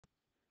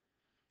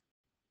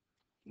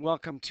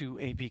Welcome to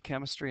AP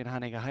Chemistry at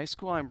Honega High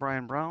School. I'm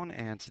Brian Brown,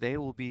 and today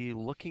we'll be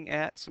looking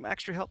at some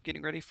extra help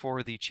getting ready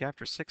for the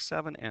Chapter 6,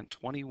 7, and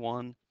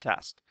 21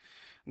 test.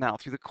 Now,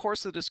 through the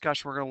course of the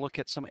discussion, we're going to look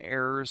at some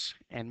errors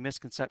and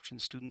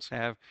misconceptions students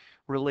have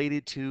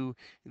related to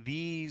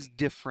these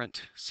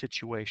different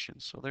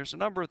situations. So there's a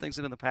number of things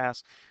that in the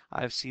past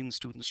I've seen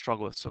students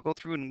struggle with. So go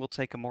through and we'll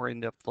take a more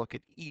in-depth look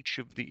at each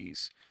of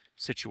these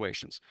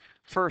situations.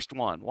 First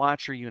one,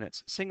 watch your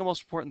units. Single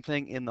most important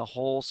thing in the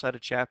whole set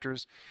of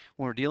chapters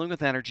when we're dealing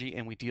with energy,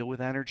 and we deal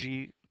with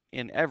energy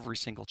in every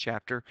single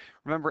chapter.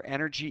 Remember,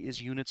 energy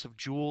is units of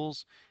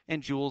joules,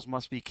 and joules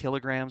must be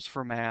kilograms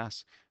for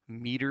mass,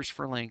 meters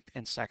for length,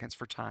 and seconds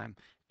for time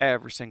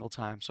every single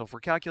time. So if we're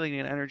calculating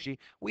energy,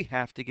 we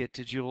have to get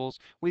to joules.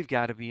 We've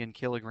got to be in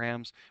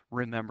kilograms.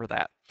 Remember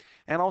that.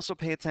 And also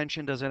pay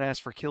attention, does it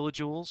ask for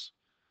kilojoules?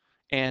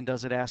 And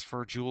does it ask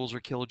for joules or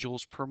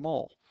kilojoules per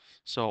mole?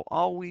 So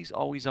always,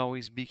 always,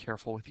 always be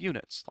careful with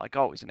units, like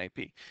always in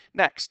AP.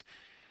 Next,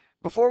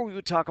 before we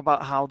would talk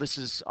about how this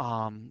is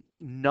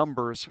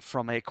numbers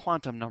from a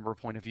quantum number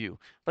point of view.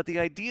 But the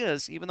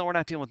ideas, even though we're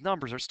not dealing with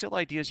numbers, are still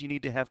ideas you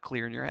need to have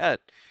clear in your head.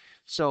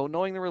 So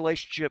knowing the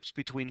relationships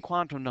between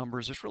quantum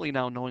numbers is really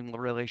now knowing the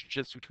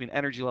relationships between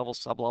energy level,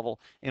 sublevel,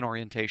 and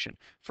orientation.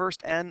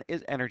 First, N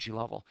is energy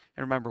level.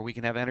 And remember, we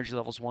can have energy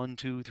levels 1,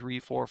 2, 3,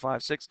 4,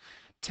 5, 6,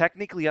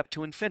 technically up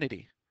to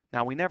infinity.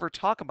 Now, we never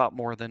talk about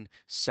more than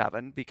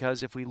 7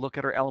 because if we look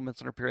at our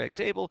elements in our periodic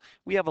table,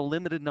 we have a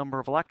limited number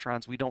of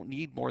electrons. We don't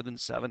need more than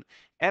 7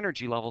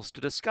 energy levels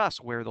to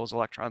discuss where those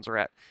electrons are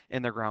at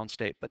in their ground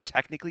state. But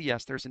technically,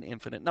 yes, there's an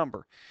infinite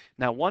number.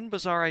 Now, one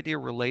bizarre idea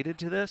related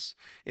to this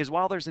is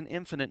while there's an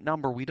infinite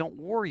number, we don't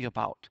worry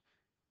about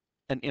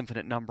an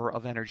infinite number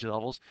of energy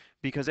levels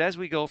because as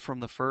we go from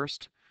the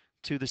first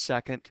to the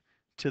second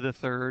to the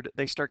third,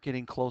 they start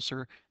getting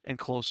closer and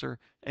closer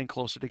and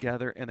closer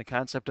together. And the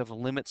concept of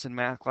limits in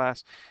math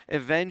class,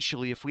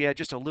 eventually, if we had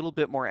just a little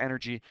bit more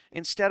energy,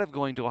 instead of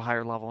going to a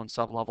higher level and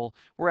sublevel,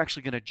 we're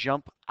actually going to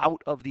jump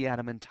out of the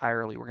atom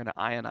entirely. We're going to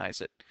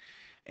ionize it.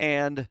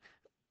 And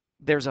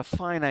there's a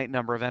finite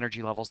number of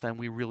energy levels then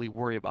we really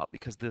worry about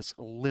because this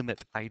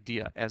limit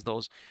idea as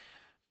those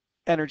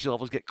energy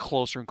levels get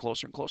closer and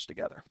closer and closer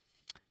together.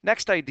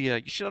 Next idea,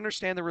 you should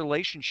understand the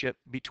relationship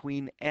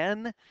between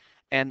N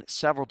and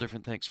several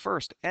different things.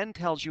 First, N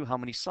tells you how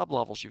many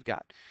sublevels you've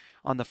got.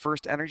 On the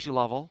first energy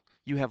level,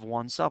 you have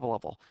 1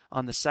 sublevel.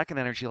 On the second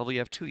energy level, you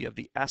have 2. You have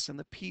the S and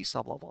the P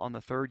sublevel. On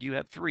the third, you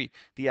have 3.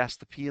 The S,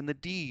 the P, and the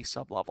D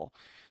sublevel.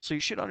 So you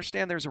should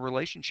understand there's a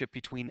relationship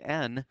between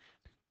N,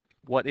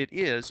 what it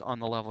is on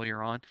the level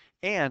you're on,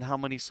 and how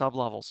many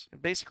sublevels.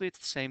 Basically, it's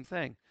the same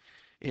thing.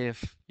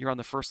 If you're on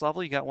the first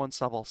level, you got 1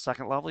 sublevel.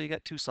 Second level, you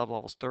got 2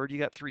 sublevels. Third, you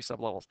got 3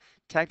 sublevels.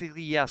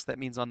 Technically, yes, that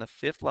means on the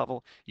 5th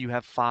level, you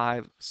have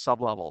 5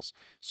 sublevels.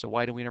 So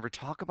why do we never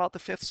talk about the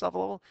 5th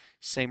sublevel?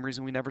 Same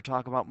reason we never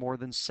talk about more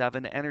than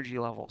 7 energy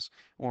levels.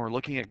 When we're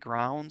looking at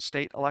ground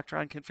state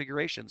electron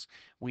configurations,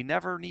 we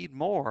never need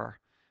more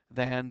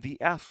than the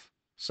F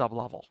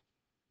sublevel.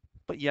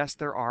 But yes,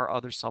 there are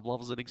other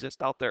sublevels that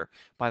exist out there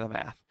by the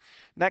math.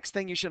 Next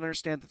thing you should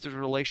understand that there's a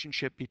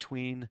relationship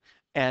between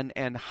N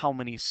and how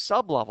many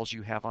sublevels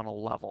you have on a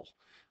level.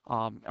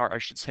 Or I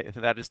should say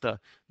that is the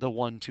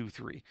 1, 2,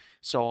 3.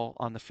 So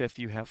on the 5th,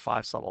 you have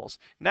 5 sublevels.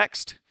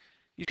 Next,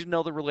 you should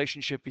know the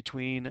relationship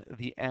between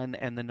the N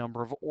and the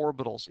number of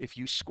orbitals. If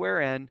you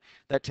square N,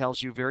 that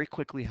tells you very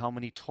quickly how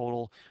many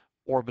total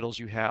orbitals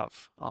you have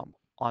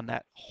on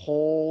that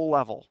whole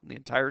level, the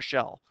entire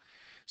shell.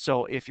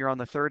 So if you're on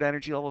the third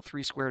energy level,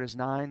 3 squared is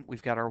 9.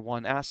 We've got our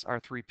 1s, our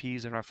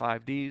 3p's, and our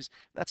 5d's.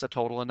 That's a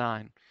total of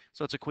 9.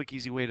 So it's a quick,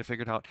 easy way to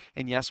figure it out.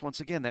 And yes,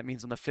 once again, that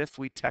means on the 5th,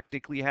 we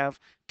technically have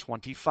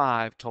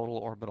 25 total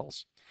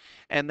orbitals.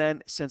 And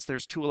then since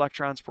there's 2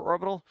 electrons per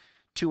orbital,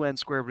 2n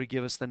squared would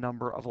give us the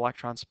number of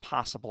electrons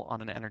possible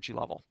on an energy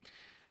level.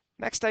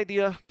 Next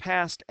idea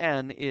past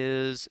n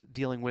is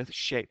dealing with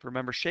shape.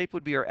 Remember, shape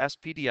would be our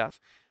SPDF.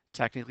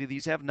 Technically,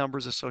 these have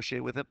numbers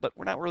associated with it, but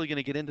we're not really going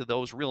to get into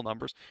those real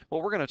numbers.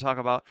 What we're going to talk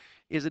about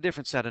is a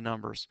different set of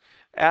numbers.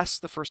 S,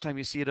 the first time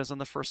you see it, is on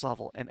the first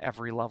level, and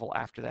every level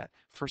after that.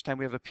 First time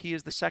we have a P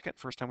is the second,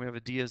 first time we have a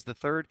D is the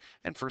third,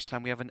 and first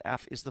time we have an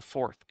F is the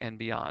fourth, and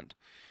beyond.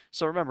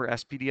 So remember,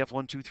 SPDF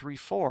 1, 2, 3,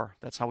 4.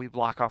 That's how we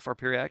block off our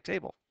periodic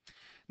table.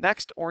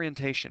 Next,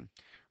 orientation.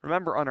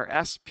 Remember, on our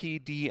S, P,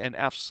 D, and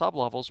F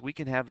sublevels, we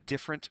can have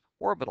different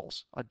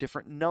orbitals, a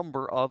different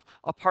number of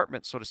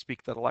apartments, so to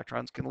speak, that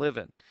electrons can live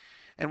in.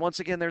 And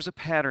once again, there's a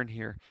pattern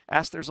here.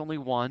 S, there's only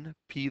 1.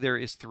 P, there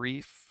is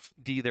 3.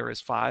 D, there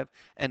is 5.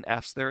 And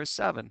F, there is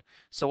 7.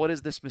 So what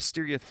is this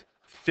mysterious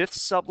 5th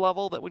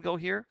sublevel that would go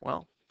here?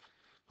 Well,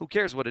 who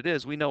cares what it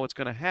is? We know it's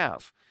going to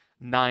have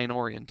 9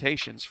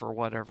 orientations for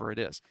whatever it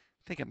is.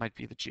 I think it might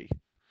be the G.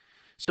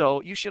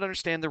 So you should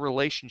understand the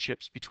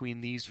relationships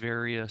between these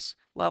various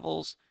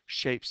levels,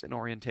 shapes, and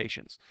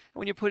orientations. And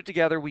when you put it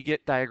together, we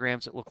get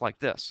diagrams that look like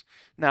this.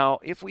 Now,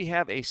 if we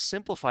have a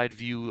simplified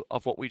view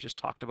of what we just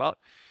talked about,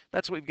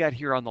 that's what we've got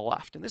here on the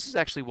left. And this is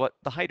actually what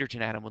the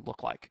hydrogen atom would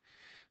look like.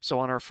 So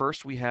on our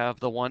first, we have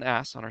the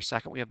 1s. On our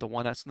second, we have the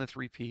 1s and the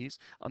 3p's.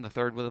 On the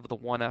third, we have the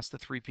 1s, the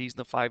 3p's,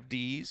 and the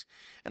 5d's.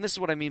 And this is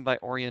what I mean by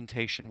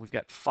orientation. We've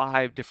got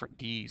 5 different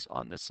d's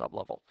on this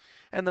sublevel.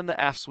 And then the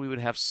f's, we would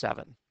have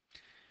 7.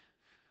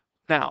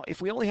 Now,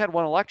 if we only had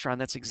 1 electron,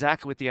 that's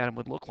exactly what the atom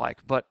would look like.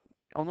 But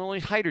on only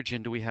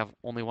hydrogen do we have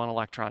only 1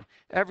 electron.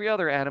 Every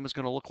other atom is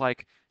going to look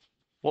like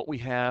what we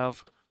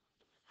have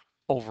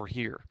over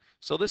here.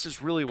 So this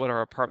is really what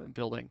our apartment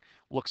building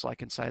looks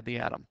like inside the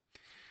atom.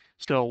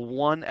 So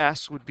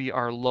 1s would be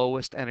our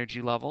lowest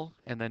energy level,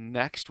 and then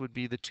next would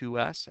be the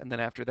 2s, and then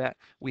after that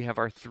we have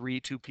our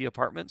 2p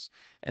apartments,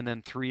 and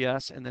then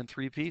 3s, and then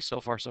 3p.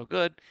 So far so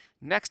good.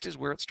 Next is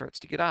where it starts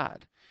to get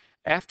odd.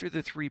 After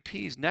the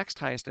 3p's, next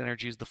highest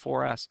energy is the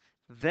 4s,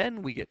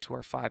 then we get to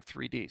our 5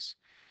 3ds.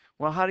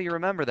 Well, how do you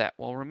remember that?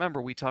 Well,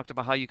 remember we talked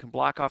about how you can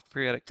block off the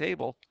periodic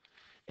table,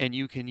 and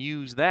you can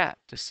use that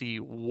to see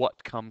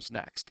what comes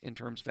next in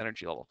terms of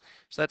energy level.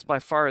 So that's by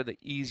far the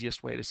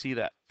easiest way to see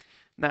that.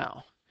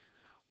 Now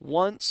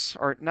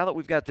that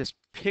we've got this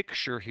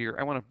picture here,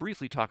 I want to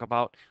briefly talk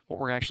about what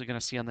we're actually going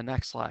to see on the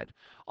next slide.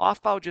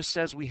 Aufbau just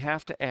says we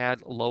have to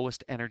add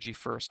lowest energy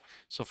first.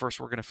 So first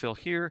we're going to fill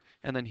here,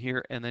 and then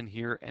here, and then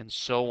here, and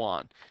so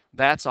on.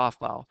 That's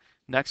Aufbau.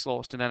 Next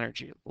lowest in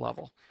energy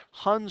level.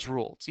 Hund's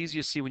rule. It's easy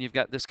to see when you've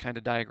got this kind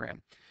of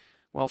diagram.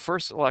 Well,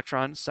 first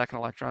electron, second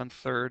electron,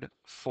 third,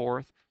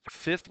 fourth,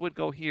 fifth would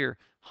go here.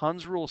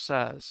 Hund's rule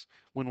says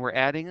when we're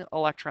adding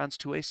electrons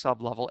to a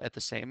sublevel at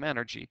the same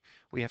energy,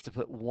 we have to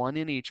put 1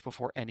 in each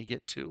before any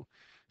get 2.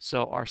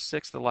 So our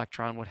 6th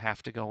electron would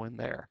have to go in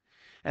there.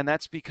 And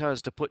that's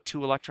because to put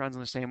 2 electrons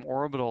in the same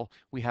orbital,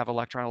 we have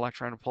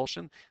electron-electron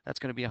repulsion. That's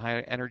going to be a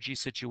higher energy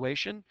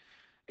situation.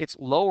 It's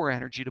lower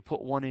energy to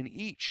put 1 in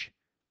each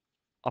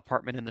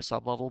apartment in the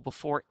sublevel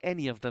before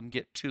any of them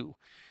get 2.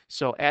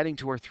 So adding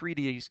to our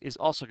 3Ds is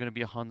also going to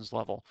be a Hund's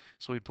level.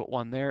 So we put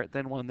 1 there,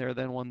 then 1 there,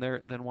 then 1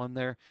 there, then 1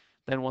 there,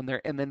 then 1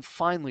 there, and then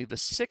finally the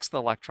 6th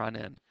electron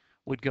in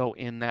would go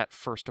in that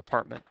first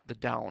apartment, the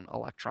down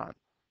electron.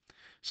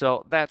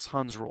 So that's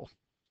Hund's rule.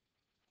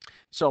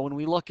 So when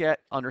we look at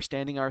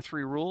understanding our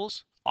 3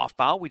 rules,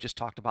 Aufbau, we just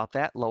talked about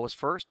that, lowest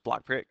first,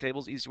 block periodic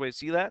tables, easy way to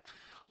see that.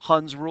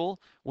 Hund's rule,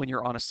 when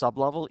you're on a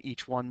sublevel,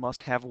 each one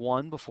must have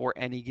 1 before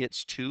any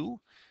gets 2.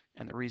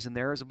 And the reason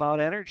there is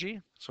about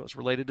energy, so it's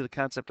related to the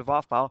concept of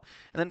Aufbau.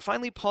 And then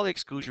finally, Pauli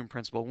exclusion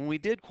principle. When we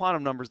did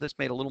quantum numbers, this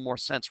made a little more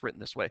sense written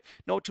this way.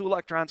 No 2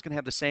 electrons can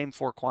have the same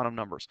 4 quantum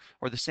numbers,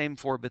 or the same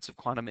 4 bits of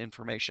quantum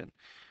information.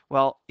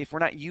 Well, if we're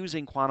not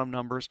using quantum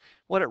numbers,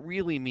 what it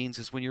really means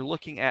is when you're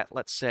looking at,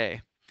 let's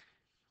say,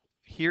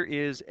 here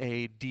is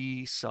a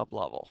D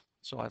sublevel.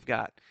 So I've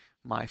got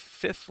my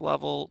 5th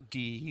level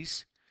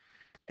Ds,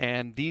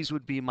 and these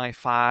would be my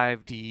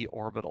 5d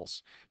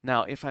orbitals.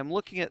 Now, if I'm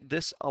looking at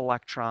this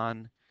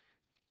electron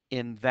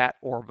in that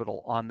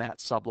orbital on that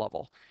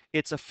sublevel,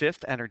 it's a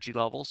 5th energy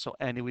level, so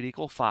N would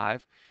equal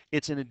 5.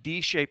 It's in a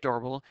D-shaped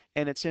orbital,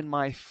 and it's in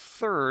my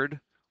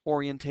 3rd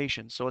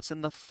orientation. So it's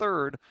in the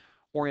 3rd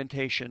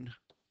orientation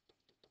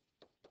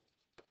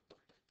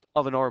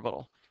of an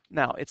orbital.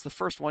 Now, it's the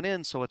first one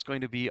in, so it's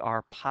going to be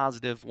our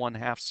positive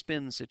 1/2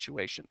 spin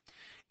situation.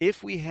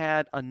 If we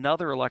had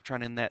another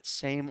electron in that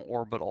same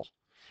orbital,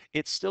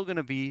 it's still going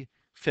to be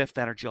 5th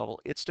energy level.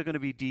 It's still going to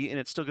be D, and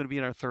it's still going to be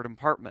in our 3rd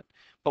compartment.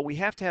 But we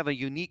have to have a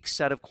unique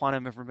set of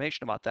quantum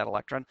information about that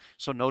electron.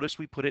 So notice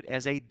we put it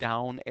as a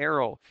down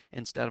arrow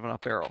instead of an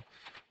up arrow.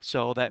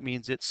 So that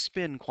means its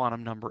spin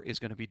quantum number is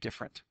going to be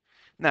different.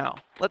 Now,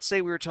 let's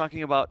say we were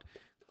talking about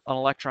an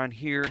electron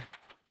here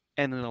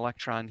and an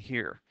electron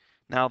here.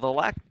 Now,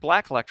 the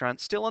black electron,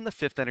 still on the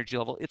 5th energy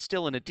level, it's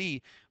still in a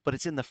D, but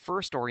it's in the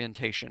 1st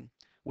orientation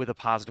with a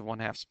positive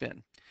 1/2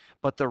 spin.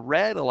 But the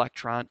red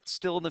electron,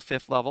 still in the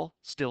 5th level,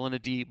 still in a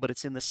D, but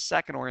it's in the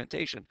 2nd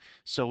orientation.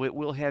 So it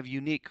will have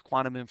unique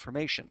quantum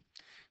information.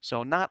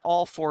 So not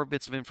all 4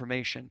 bits of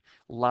information,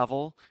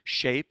 level,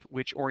 shape,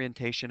 which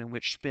orientation, and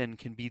which spin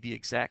can be the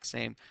exact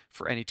same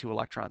for any 2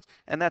 electrons.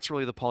 And that's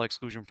really the Pauli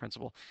exclusion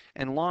principle.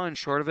 And long and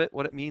short of it,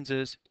 what it means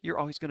is you're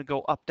always going to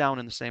go up, down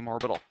in the same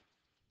orbital.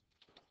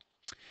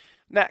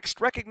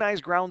 Next, recognize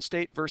ground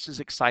state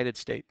versus excited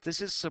state. This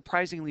is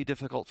surprisingly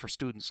difficult for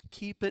students.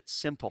 Keep it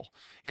simple.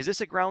 Is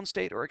this a ground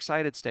state or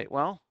excited state?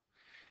 Well,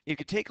 you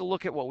could take a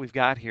look at what we've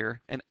got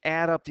here and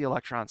add up the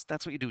electrons.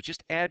 That's what you do.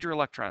 Just add your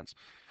electrons.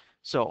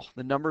 So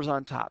the numbers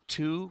on top,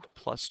 2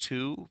 plus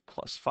 2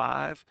 plus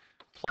 5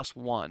 plus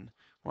 1.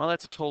 Well,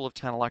 that's a total of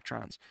 10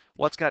 electrons.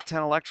 What's got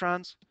 10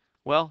 electrons?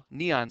 Well,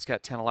 neon's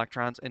got 10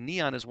 electrons, and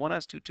neon is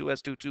 1s2,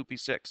 2s2,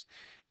 2p6.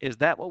 Is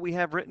that what we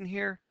have written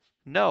here?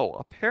 No,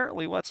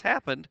 apparently what's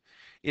happened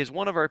is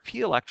one of our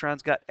p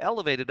electrons got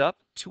elevated up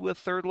to a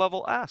 3rd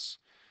level s,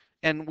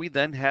 and we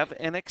then have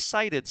an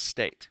excited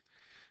state.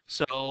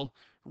 So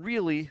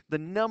really, the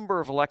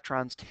number of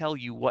electrons tell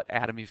you what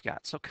atom you've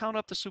got. So count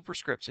up the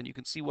superscripts, and you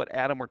can see what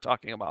atom we're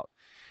talking about.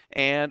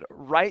 And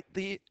write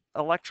the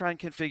electron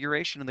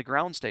configuration in the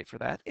ground state for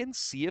that, and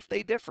see if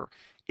they differ.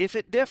 If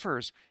it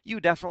differs, you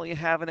definitely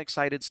have an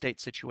excited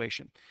state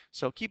situation.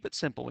 So keep it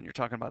simple when you're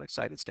talking about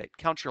excited state.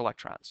 Count your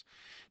electrons.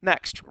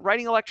 Next,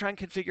 writing electron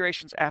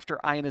configurations after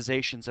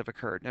ionizations have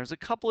occurred. There's a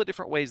couple of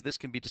different ways this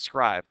can be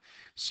described.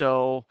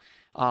 So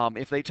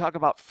if they talk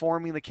about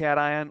forming the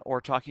cation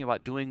or talking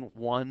about doing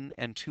 1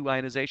 and 2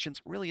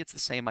 ionizations, really it's the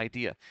same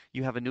idea.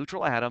 You have a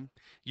neutral atom,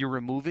 you're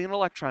removing an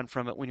electron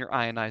from it when you're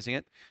ionizing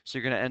it, so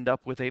you're going to end up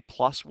with a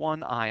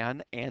 +1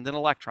 ion and an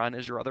electron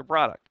as your other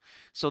product.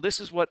 So this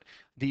is what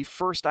the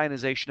first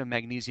ionization of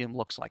magnesium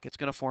looks like. It's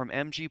going to form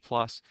Mg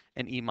plus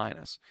and E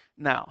minus.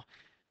 Now,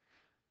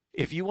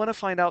 if you want to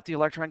find out the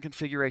electron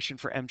configuration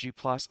for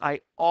Mg+,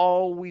 I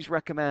always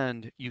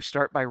recommend you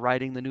start by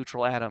writing the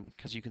neutral atom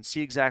because you can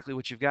see exactly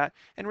what you've got.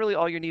 And really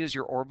all you need is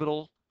your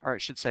orbital, or I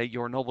should say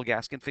your noble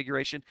gas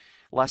configuration.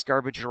 Less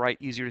garbage to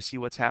write, easier to see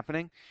what's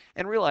happening.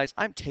 And realize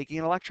I'm taking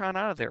an electron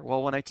out of there.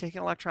 Well, when I take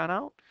an electron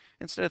out,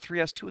 instead of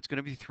 3s2, it's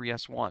going to be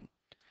 3s1.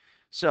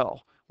 So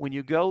when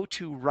you go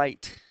to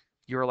write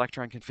your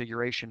electron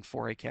configuration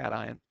for a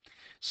cation,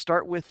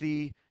 start with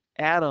the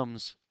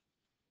atoms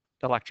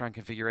electron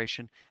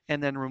configuration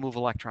and then remove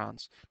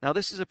electrons. Now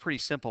this is a pretty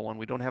simple one.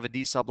 We don't have a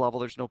d sublevel.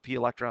 There's no p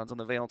electrons on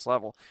the valence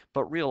level.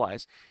 But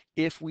realize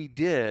if we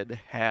did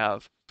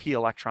have p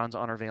electrons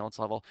on our valence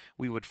level,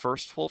 we would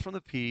first pull from the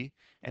p,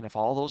 and if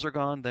all those are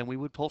gone, then we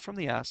would pull from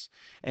the s.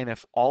 And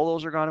if all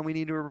those are gone and we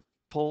need to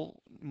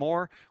pull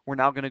more, we're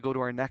now going to go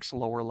to our next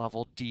lower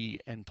level d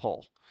and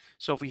pull.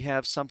 So if we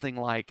have something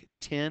like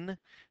tin,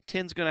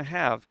 tin's going to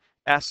have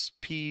s,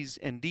 p's,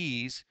 and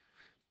d's.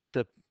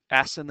 The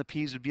S and the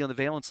P's would be on the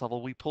valence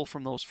level. We pull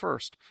from those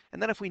first.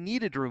 And then if we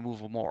needed to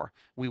remove more,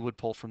 we would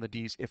pull from the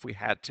D's if we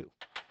had to.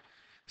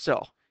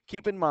 So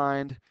keep in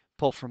mind,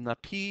 pull from the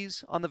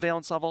P's on the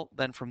valence level,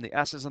 then from the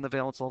S's on the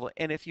valence level.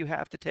 And if you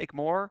have to take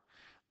more,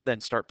 then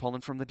start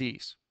pulling from the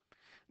D's.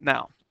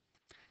 Now,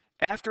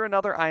 after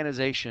another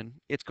ionization,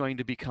 it's going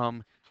to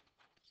become,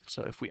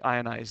 so if we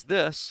ionize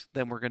this,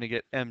 then we're going to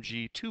get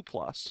Mg2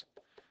 plus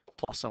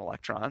an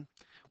electron.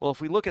 Well, if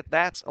we look at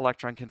that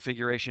electron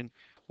configuration,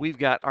 we've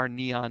got our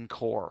neon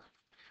core.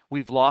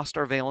 We've lost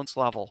our valence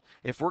level.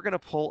 If we're going to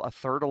pull a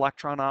third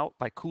electron out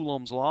by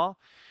Coulomb's law,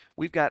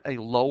 we've got a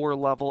lower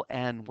level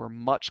N. We're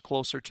much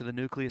closer to the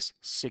nucleus,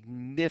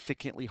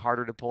 significantly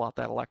harder to pull out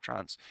that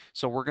electrons.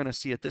 So we're going to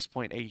see at this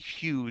point a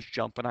huge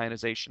jump in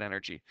ionization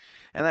energy.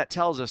 And that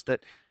tells us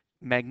that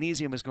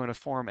magnesium is going to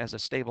form as a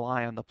stable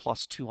ion, the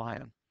 +2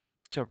 ion.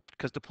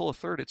 Because to pull a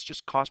third, it's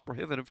just cost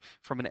prohibitive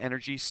from an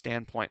energy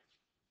standpoint.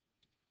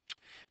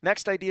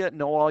 Next idea,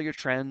 know all your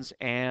trends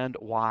and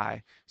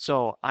why.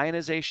 So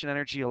ionization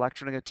energy,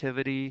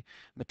 electronegativity,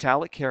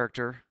 metallic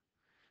character,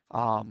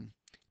 atom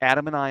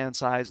and ion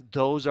size,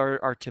 those are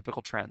our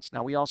typical trends.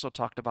 Now we also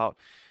talked about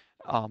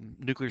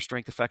nuclear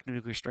strength, effective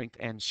nuclear strength,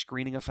 and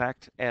screening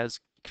effect as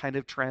kind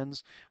of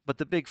trends, but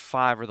the big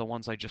 5 are the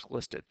ones I just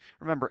listed.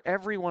 Remember,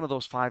 every one of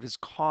those 5 is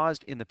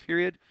caused in the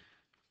period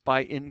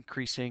by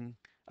increasing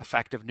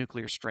effective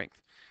nuclear strength.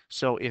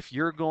 So if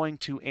you're going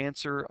to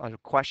answer a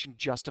question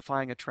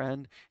justifying a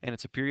trend and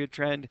it's a period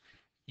trend,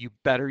 you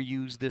better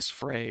use this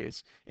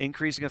phrase.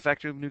 Increasing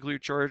effective nuclear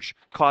charge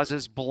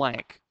causes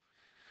blank.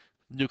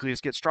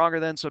 Nucleus gets stronger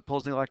then, so it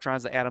pulls the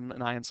electrons. The atom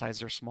and ion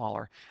sizes are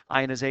smaller.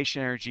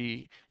 Ionization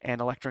energy and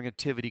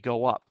electronegativity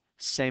go up.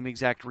 Same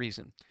exact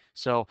reason.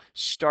 So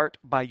start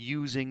by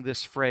using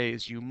this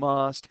phrase. You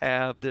must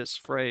have this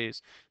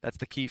phrase. That's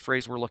the key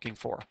phrase we're looking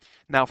for.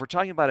 Now, if we're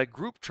talking about a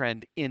group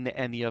trend in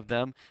any of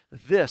them,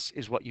 this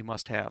is what you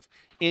must have.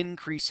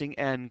 Increasing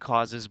N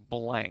causes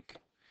blank.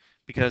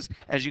 Because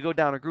as you go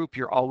down a group,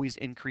 you're always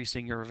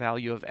increasing your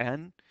value of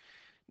N.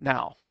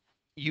 Now,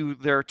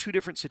 there are 2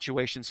 different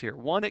situations here.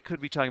 One, it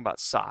could be talking about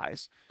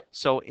size.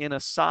 So in a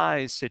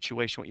size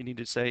situation, what you need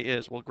to say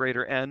is, well,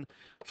 greater N,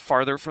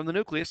 farther from the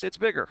nucleus, it's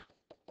bigger.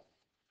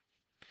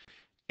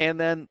 And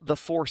then the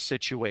force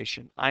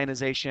situation,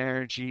 ionization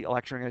energy,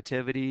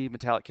 electronegativity,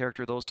 metallic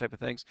character, those type of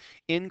things.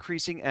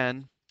 Increasing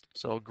N,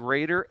 so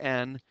greater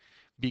N,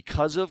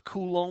 because of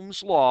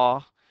Coulomb's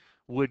law,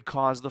 would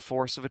cause the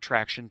force of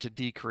attraction to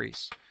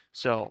decrease.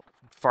 So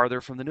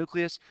farther from the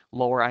nucleus,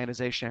 lower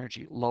ionization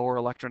energy, lower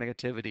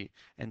electronegativity,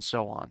 and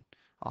so on.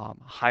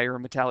 Higher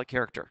metallic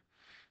character.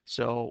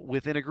 So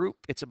within a group,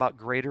 it's about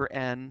greater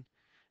N.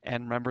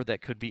 And remember,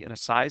 that could be in a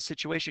size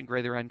situation.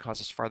 Greater N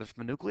causes farther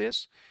from the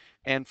nucleus.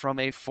 And from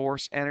a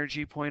force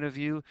energy point of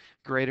view,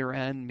 greater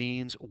N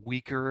means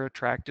weaker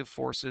attractive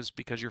forces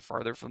because you're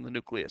farther from the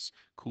nucleus.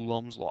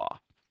 Coulomb's law.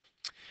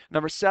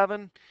 Number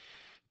 7,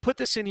 put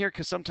this in here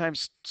because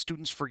sometimes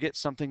students forget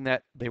something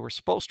that they were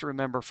supposed to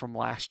remember from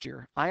last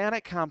year.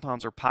 Ionic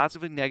compounds are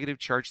positive and negative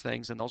charge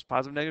things, and those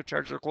positive and negative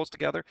charges are close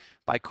together.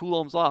 By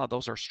Coulomb's law,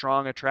 those are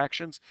strong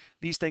attractions.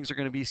 These things are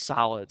going to be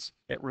solids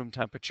at room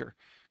temperature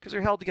because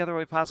they're held together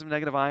by positive and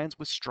negative ions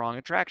with strong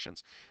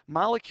attractions.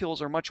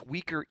 Molecules are much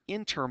weaker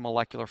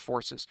intermolecular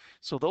forces,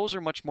 so those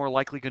are much more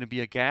likely going to be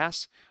a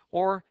gas,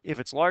 or if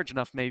it's large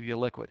enough, maybe a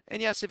liquid.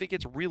 And yes, if it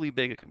gets really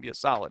big, it can be a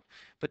solid.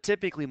 But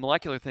typically,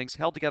 molecular things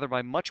held together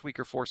by much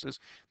weaker forces,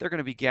 they're going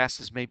to be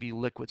gases, maybe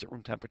liquids at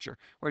room temperature,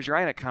 whereas your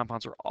ionic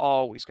compounds are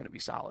always going to be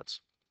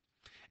solids.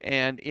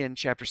 And in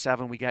chapter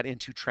 7, we got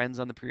into trends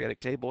on the periodic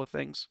table of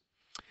things.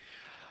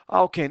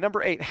 Okay,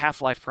 number 8,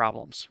 half-life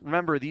problems.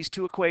 Remember, these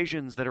two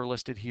equations that are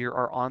listed here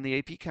are on the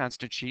AP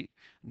constant sheet.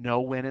 Know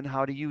when and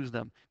how to use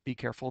them. Be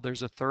careful,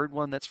 there's a third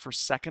one that's for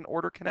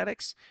second-order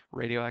kinetics.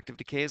 Radioactive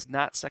decay is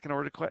not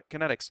second-order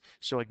kinetics,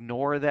 so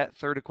ignore that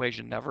third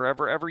equation. Never,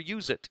 ever, ever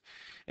use it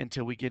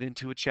until we get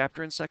into a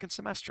chapter in second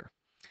semester.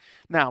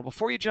 Now,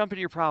 before you jump into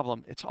your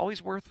problem, it's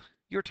always worth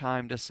your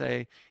time to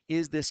say,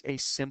 is this a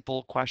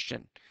simple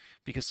question?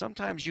 Because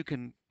sometimes you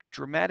can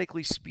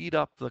dramatically speed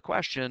up the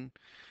question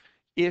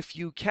if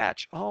you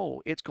catch,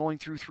 oh, it's going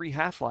through 3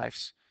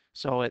 half-lives.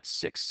 So it's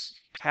 6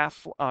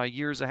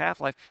 years of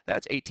half-life,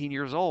 that's 18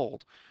 years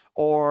old.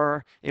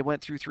 Or it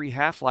went through 3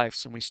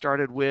 half-lives and we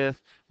started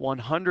with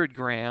 100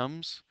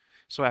 grams.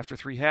 So after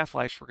 3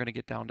 half-lives, we're going to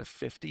get down to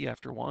 50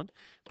 after 1,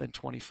 then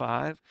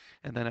 25,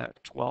 and then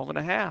at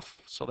 12.5.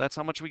 So that's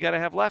how much we got to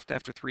have left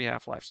after 3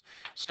 half-lives.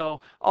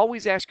 So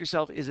always ask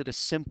yourself, is it a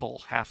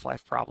simple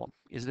half-life problem?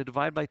 Is it a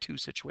divide by 2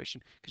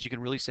 situation? Because you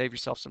can really save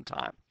yourself some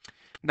time.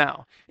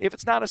 Now, if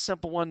it's not a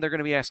simple one, they're going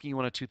to be asking you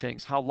one of two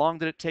things. How long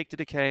did it take to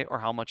decay, or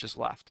how much is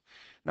left?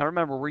 Now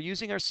remember, we're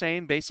using our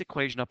same basic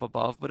equation up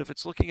above, but if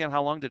it's looking at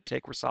how long did it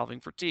take, we're solving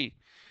for t.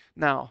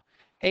 Now,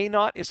 A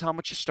naught is how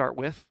much you start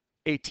with,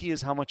 AT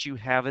is how much you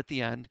have at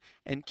the end,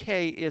 and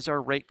K is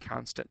our rate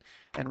constant.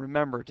 And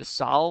remember, to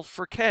solve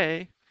for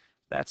K,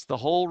 that's the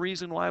whole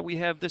reason why we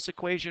have this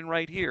equation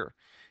right here,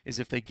 is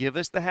if they give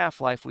us the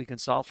half-life, we can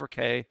solve for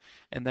K,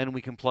 and then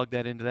we can plug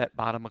that into that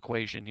bottom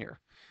equation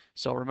here.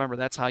 So remember,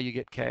 that's how you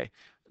get K.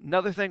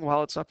 Another thing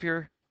while it's up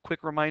here,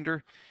 quick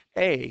reminder,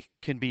 A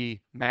can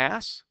be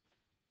mass,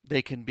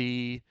 they can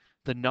be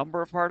the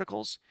number of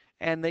particles,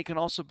 and they can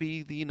also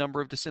be the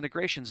number of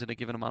disintegrations in a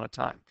given amount of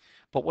time.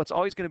 But what's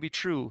always going to be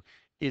true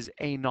is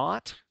A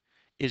naught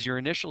is your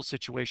initial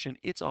situation.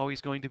 It's always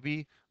going to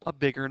be a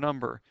bigger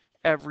number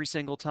every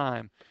single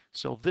time.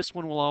 So this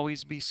one will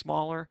always be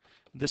smaller.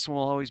 This one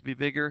will always be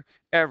bigger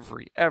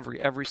every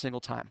single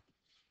time.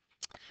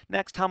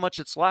 Next, how much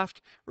it's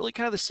left, really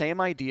kind of the same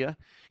idea.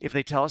 If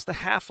they tell us the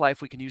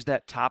half-life, we can use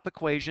that top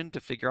equation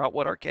to figure out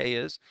what our K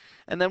is,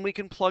 and then we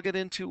can plug it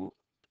into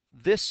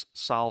this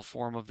solve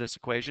form of this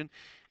equation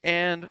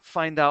and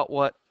find out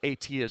what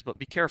AT is. But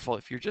be careful,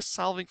 if you're just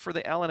solving for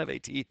the ln of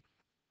AT,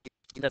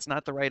 that's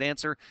not the right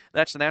answer.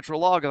 That's the natural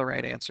log of the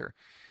right answer.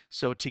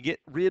 So to get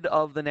rid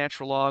of the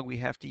natural log, we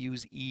have to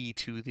use e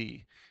to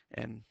the,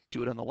 and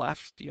do it on the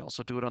left. You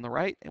also do it on the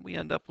right, and we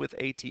end up with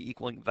AT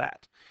equaling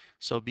that.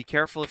 So be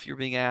careful if you're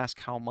being asked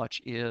how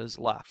much is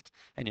left,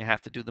 and you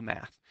have to do the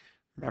math.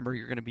 Remember,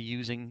 you're going to be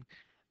using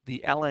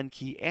the ln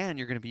key and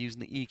you're going to be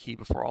using the e key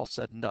before all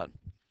said and done.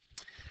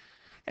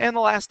 And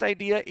the last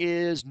idea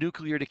is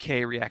nuclear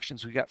decay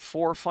reactions. We've got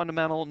 4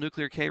 fundamental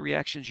nuclear decay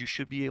reactions. You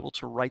should be able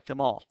to write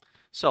them all.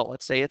 So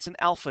let's say it's an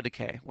alpha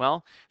decay.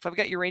 Well, if I've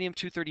got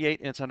uranium-238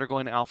 and it's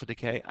undergoing an alpha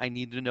decay, I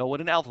need to know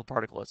what an alpha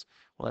particle is.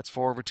 Well, that's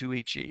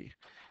 4/2He.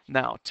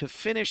 Now, to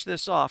finish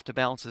this off, to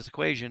balance this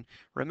equation,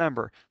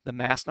 remember, the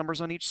mass numbers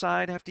on each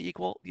side have to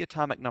equal, the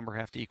atomic number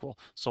have to equal.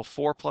 So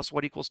 4 plus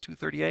what equals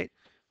 238?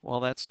 Well,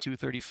 that's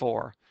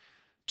 234.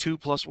 2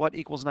 plus what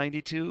equals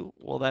 92?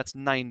 Well, that's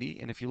 90.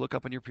 And if you look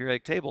up in your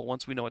periodic table,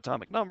 once we know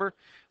atomic number,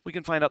 we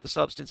can find out the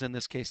substance. In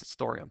this case, it's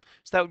thorium.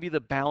 So that would be the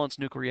balanced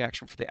nuclear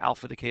reaction for the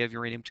alpha decay of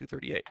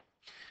uranium-238.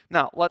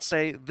 Now, let's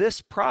say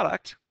this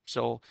product,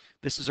 so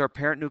this is our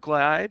parent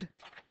nuclide,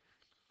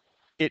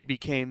 it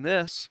became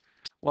this.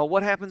 Well,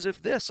 what happens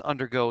if this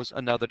undergoes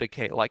another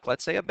decay, like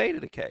let's say a beta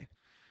decay?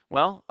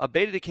 Well, a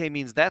beta decay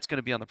means that's going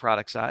to be on the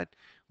product side.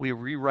 We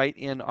rewrite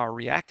in our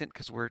reactant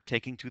because we're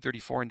taking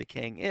 234 and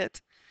decaying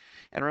it.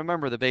 And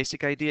remember, the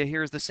basic idea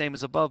here is the same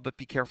as above, but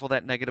be careful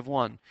that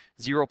 -1.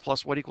 0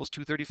 plus what equals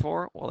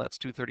 234? Well, that's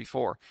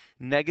 234.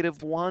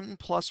 -1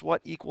 plus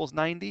what equals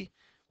 90?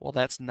 Well,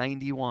 that's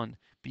 91.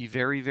 Be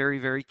very, very,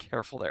 very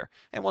careful there.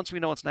 And once we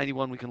know it's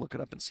 91, we can look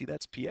it up and see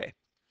that's PA.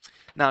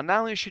 Now, not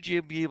only should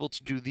you be able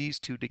to do these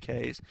 2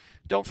 decays,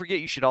 don't forget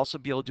you should also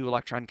be able to do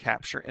electron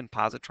capture and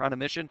positron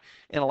emission.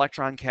 In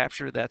electron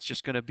capture, that's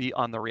just going to be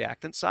on the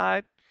reactant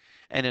side.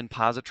 And in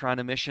positron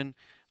emission,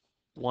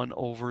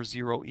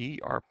 1/0E,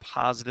 our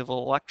positive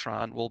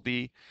electron, will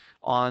be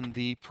on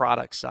the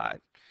product side.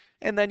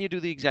 And then you do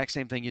the exact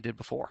same thing you did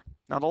before.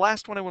 Now, the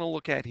last one I want to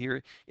look at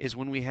here is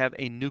when we have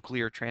a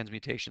nuclear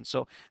transmutation.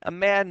 So a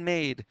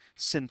man-made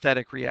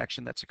synthetic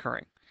reaction that's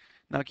occurring.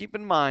 Now, keep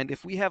in mind,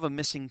 if we have a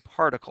missing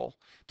particle,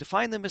 to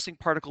find the missing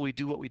particle, we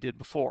do what we did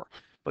before.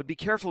 But be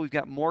careful, we've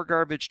got more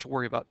garbage to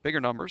worry about, bigger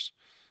numbers.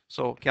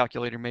 So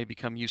calculator may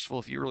become useful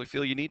if you really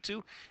feel you need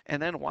to.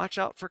 And then watch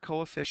out for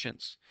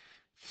coefficients.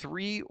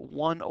 3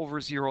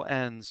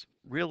 1/0n's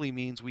really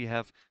means we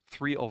have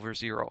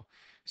 3/0.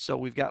 So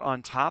we've got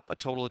on top a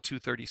total of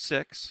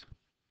 236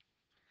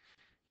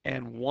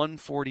 and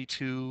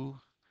 142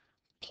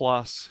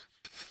 plus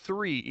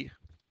 3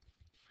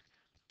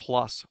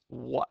 plus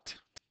what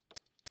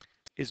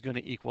is going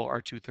to equal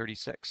our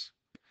 236.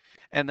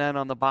 And then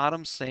on the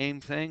bottom,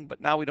 same thing, but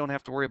now we don't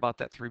have to worry about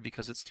that 3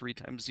 because it's 3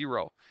 times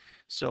 0.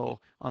 So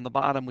on the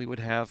bottom, we would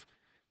have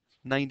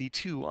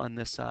 92 on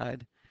this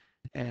side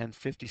And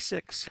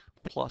 56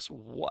 plus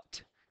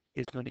what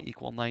is going to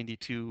equal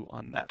 92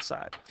 on that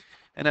side.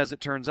 And as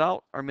it turns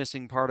out, our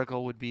missing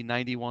particle would be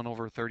 91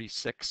 over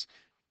 36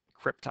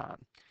 krypton.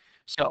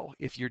 So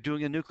if you're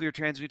doing a nuclear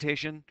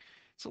transmutation,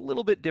 it's a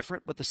little bit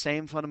different, but the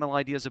same fundamental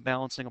ideas of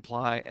balancing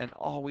apply. And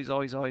always,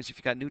 always, always, if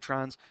you've got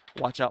neutrons,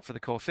 watch out for the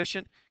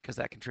coefficient because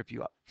that can trip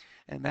you up.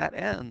 And that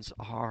ends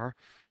our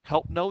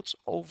help notes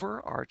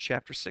over our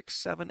chapter 6,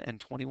 7, and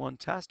 21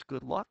 test.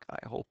 Good luck.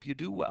 I hope you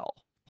do well.